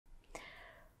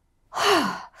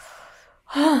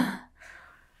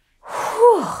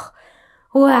Whew.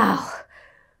 Wow.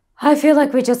 I feel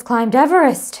like we just climbed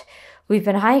Everest. We've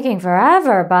been hiking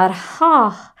forever, but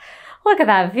look at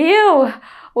that view.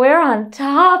 We're on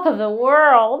top of the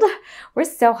world. We're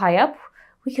so high up,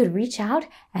 we could reach out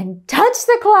and touch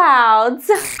the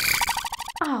clouds.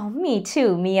 Oh, me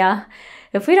too, Mia.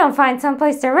 If we don't find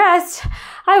someplace to rest,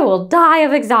 I will die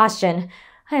of exhaustion.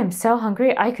 I am so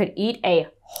hungry I could eat a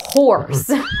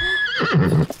horse.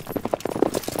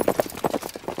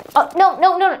 Oh,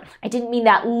 no. I didn't mean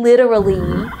that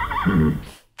literally.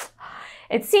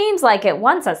 It seems like it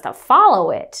wants us to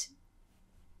follow it.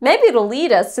 Maybe it'll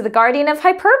lead us to the guardian of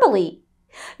hyperbole.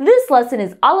 This lesson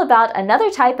is all about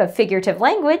another type of figurative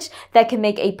language that can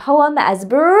make a poem as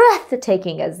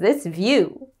breathtaking as this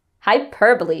view.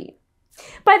 Hyperbole.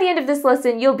 By the end of this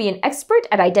lesson, you'll be an expert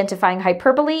at identifying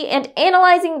hyperbole and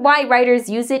analyzing why writers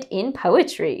use it in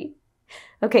poetry.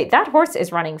 Okay, that horse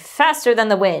is running faster than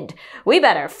the wind. We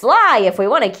better fly if we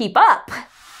want to keep up.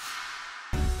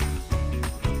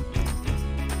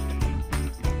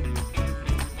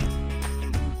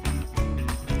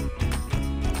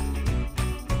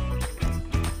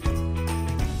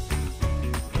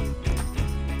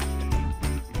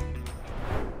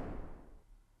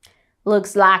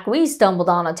 Looks like we stumbled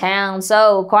on a town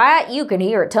so quiet you can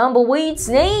hear a tumbleweed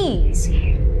sneeze.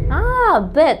 I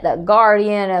bet the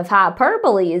guardian of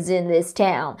hyperbole is in this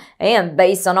town, and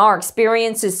based on our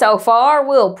experiences so far,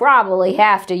 we'll probably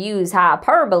have to use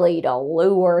hyperbole to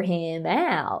lure him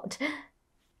out.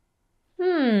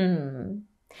 Each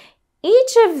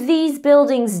of these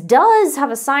buildings does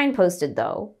have a sign posted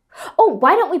though. Oh,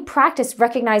 why don't we practice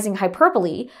recognizing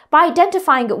hyperbole by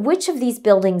identifying which of these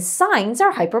buildings' signs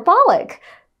are hyperbolic?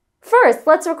 First,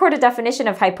 let's record a definition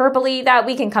of hyperbole that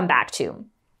we can come back to.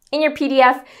 In your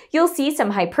PDF, you'll see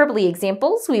some hyperbole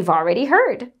examples we've already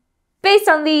heard. Based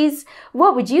on these,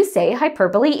 what would you say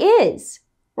hyperbole is?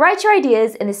 Write your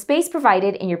ideas in the space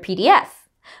provided in your PDF.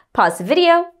 Pause the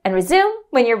video and resume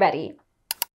when you're ready.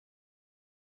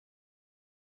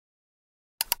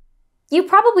 You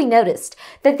probably noticed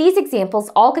that these examples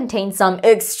all contain some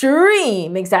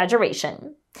extreme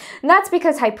exaggeration. And that's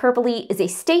because hyperbole is a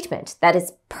statement that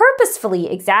is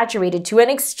purposefully exaggerated to an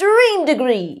extreme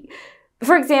degree.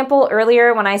 For example,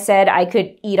 earlier when I said I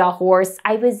could eat a horse,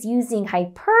 I was using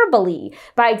hyperbole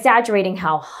by exaggerating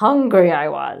how hungry I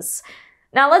was.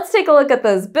 Now let's take a look at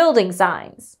those building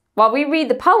signs. While we read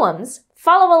the poems,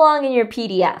 follow along in your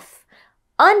PDF.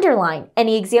 Underline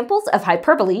any examples of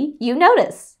hyperbole you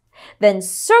notice. Then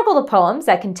circle the poems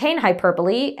that contain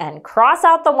hyperbole and cross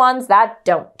out the ones that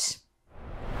don't.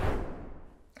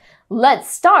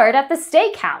 Let's start at the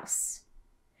steakhouse.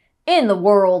 In the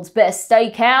world's best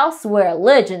steakhouse where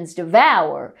legends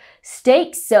devour,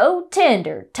 steak so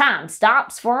tender, time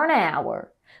stops for an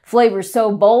hour. Flavor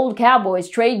so bold, cowboys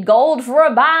trade gold for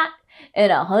a bite,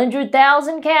 and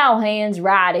 100,000 cowhands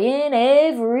ride in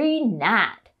every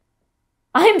night.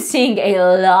 I'm seeing a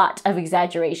lot of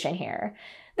exaggeration here.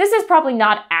 This is probably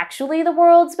not actually the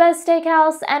world's best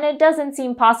steakhouse, and it doesn't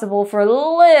seem possible for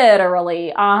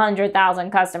literally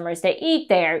 100,000 customers to eat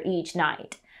there each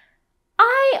night.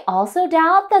 I also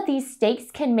doubt that these steaks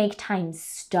can make time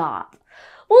stop.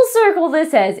 We'll circle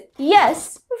this as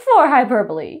yes for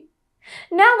hyperbole.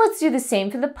 Now let's do the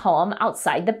same for the poem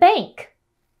outside the bank.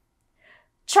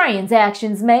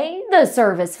 Transactions made, the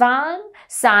service fine.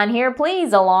 Sign here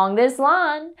please along this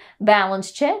line.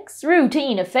 Balance checks,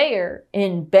 routine affair.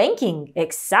 In banking,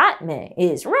 excitement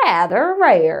is rather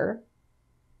rare.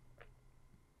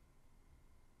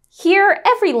 Here,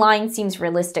 every line seems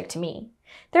realistic to me.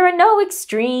 There are no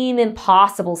extreme,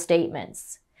 impossible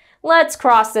statements. Let's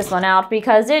cross this one out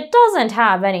because it doesn't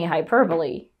have any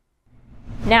hyperbole.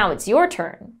 Now it's your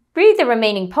turn. Read the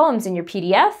remaining poems in your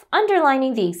PDF,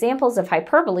 underlining the examples of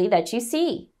hyperbole that you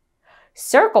see.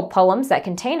 Circle poems that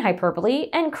contain hyperbole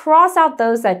and cross out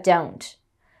those that don't.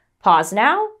 Pause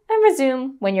now and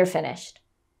resume when you're finished.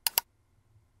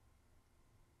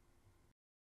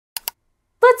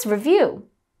 Let's review.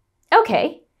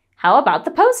 Okay, how about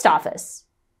the post office?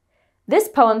 This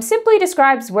poem simply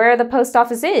describes where the post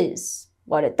office is,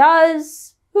 what it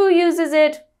does, who uses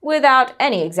it, without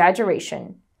any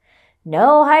exaggeration.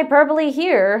 No hyperbole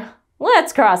here.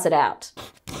 Let's cross it out.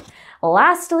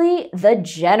 Lastly, the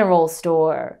general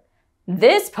store.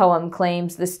 This poem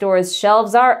claims the store's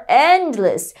shelves are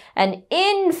endless and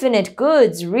infinite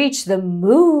goods reach the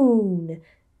moon.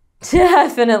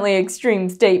 Definitely extreme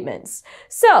statements.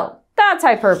 So, that's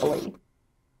hyperbole.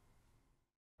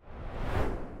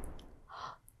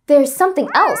 There's something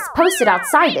else posted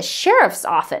outside the sheriff's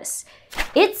office.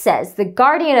 It says the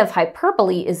guardian of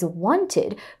Hyperbole is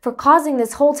wanted for causing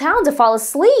this whole town to fall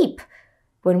asleep.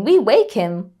 When we wake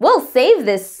him, we'll save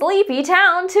this sleepy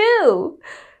town too.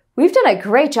 We've done a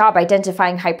great job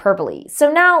identifying hyperbole,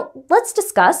 so now let's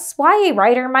discuss why a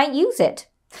writer might use it.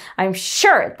 I'm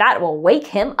sure that will wake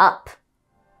him up.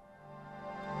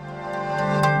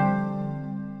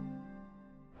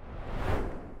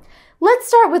 Let's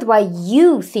start with why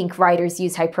you think writers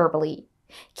use hyperbole.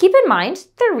 Keep in mind,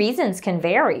 the reasons can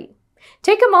vary.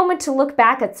 Take a moment to look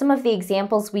back at some of the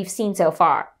examples we've seen so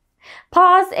far.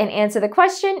 Pause and answer the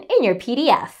question in your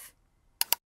PDF.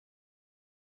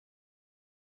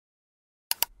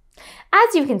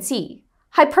 As you can see,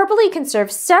 hyperbole can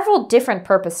serve several different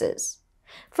purposes.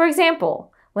 For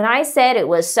example, when I said it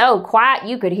was so quiet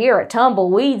you could hear a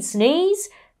tumbleweed sneeze,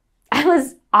 I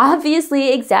was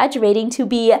obviously exaggerating to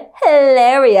be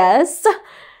hilarious.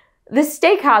 The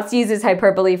steakhouse uses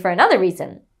hyperbole for another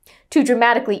reason, to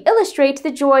dramatically illustrate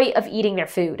the joy of eating their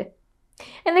food.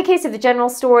 In the case of the general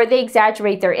store, they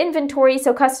exaggerate their inventory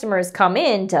so customers come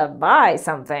in to buy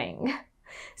something.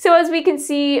 So as we can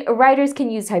see, writers can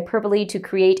use hyperbole to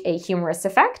create a humorous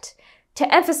effect,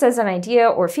 to emphasize an idea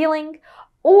or feeling,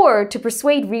 or to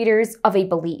persuade readers of a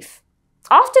belief.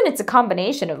 Often it's a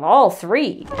combination of all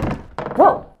three.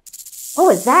 Whoa, what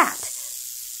was that?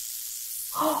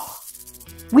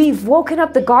 We've woken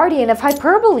up the guardian of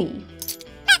hyperbole.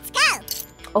 Let's go!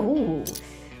 Oh,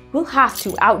 we'll have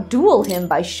to outduel him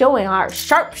by showing our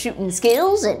sharpshooting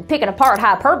skills and picking apart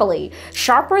hyperbole,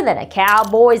 sharper than a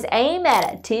cowboy's aim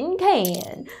at a tin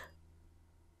can.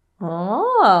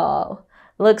 Oh,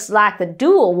 looks like the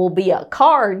duel will be a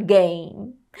card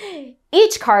game.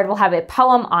 Each card will have a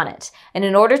poem on it, and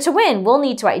in order to win, we'll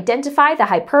need to identify the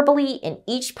hyperbole in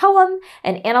each poem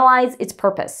and analyze its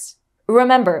purpose.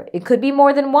 Remember, it could be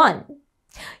more than one.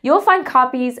 You'll find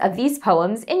copies of these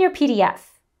poems in your PDF.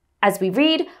 As we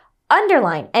read,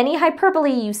 underline any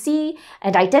hyperbole you see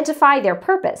and identify their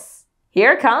purpose.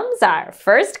 Here comes our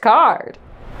first card.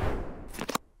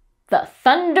 The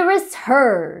thunderous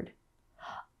herd.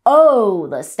 Oh,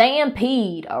 the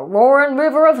stampede, a roaring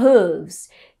river of hooves.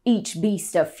 Each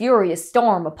beast a furious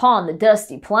storm upon the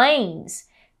dusty plains.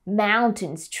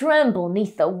 Mountains tremble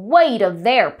neath the weight of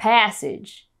their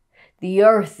passage. The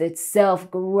earth itself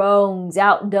groans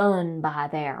outdone by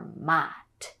their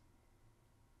might.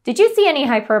 Did you see any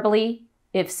hyperbole?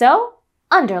 If so,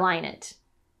 underline it.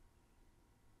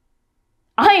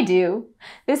 I do.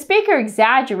 The speaker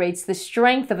exaggerates the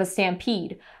strength of a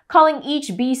stampede, calling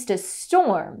each beast a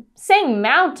storm, saying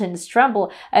mountains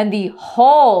tremble and the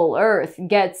whole earth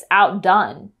gets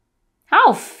outdone.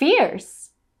 How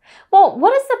fierce! Well,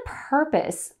 what is the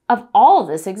purpose of all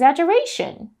this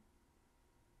exaggeration?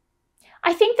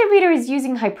 I think the reader is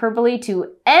using hyperbole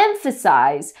to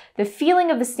emphasize the feeling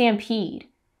of the stampede.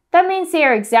 That means they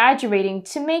are exaggerating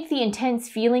to make the intense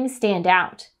feeling stand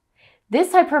out.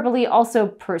 This hyperbole also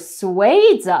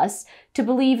persuades us to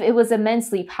believe it was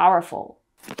immensely powerful.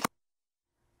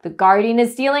 The guardian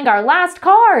is dealing our last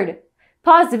card.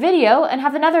 Pause the video and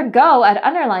have another go at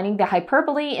underlining the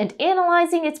hyperbole and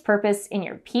analyzing its purpose in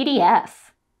your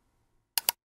PDF.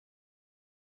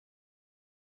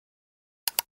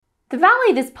 The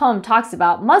valley this poem talks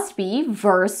about must be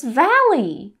Verse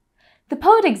Valley. The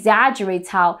poet exaggerates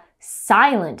how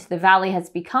silent the valley has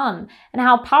become and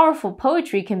how powerful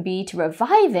poetry can be to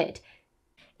revive it.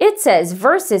 It says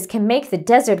verses can make the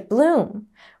desert bloom.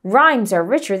 Rhymes are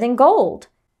richer than gold.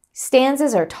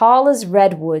 Stanzas are tall as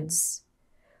redwoods.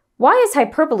 Why is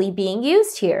hyperbole being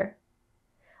used here?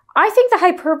 I think the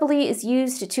hyperbole is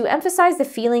used to emphasize the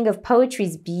feeling of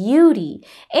poetry's beauty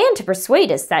and to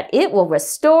persuade us that it will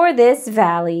restore this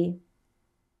valley.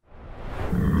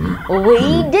 We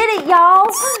did it,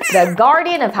 y'all! The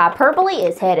guardian of hyperbole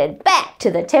is headed back to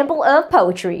the Temple of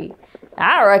Poetry.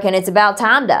 I reckon it's about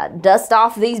time to dust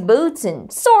off these boots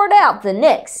and sort out the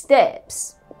next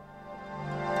steps.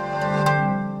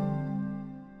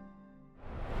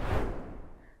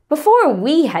 Before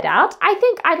we head out, I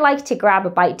think I'd like to grab a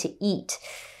bite to eat.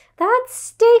 That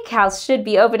steakhouse should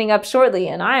be opening up shortly,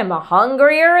 and I am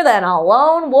hungrier than a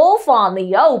lone wolf on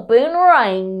the open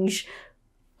range.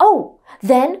 Oh,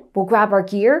 then we'll grab our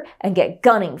gear and get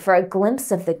gunning for a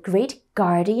glimpse of the great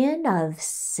guardian of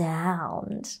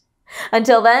sound.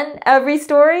 Until then, every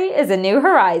story is a new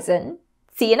horizon.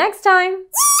 See you next time.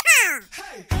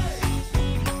 Yeehaw!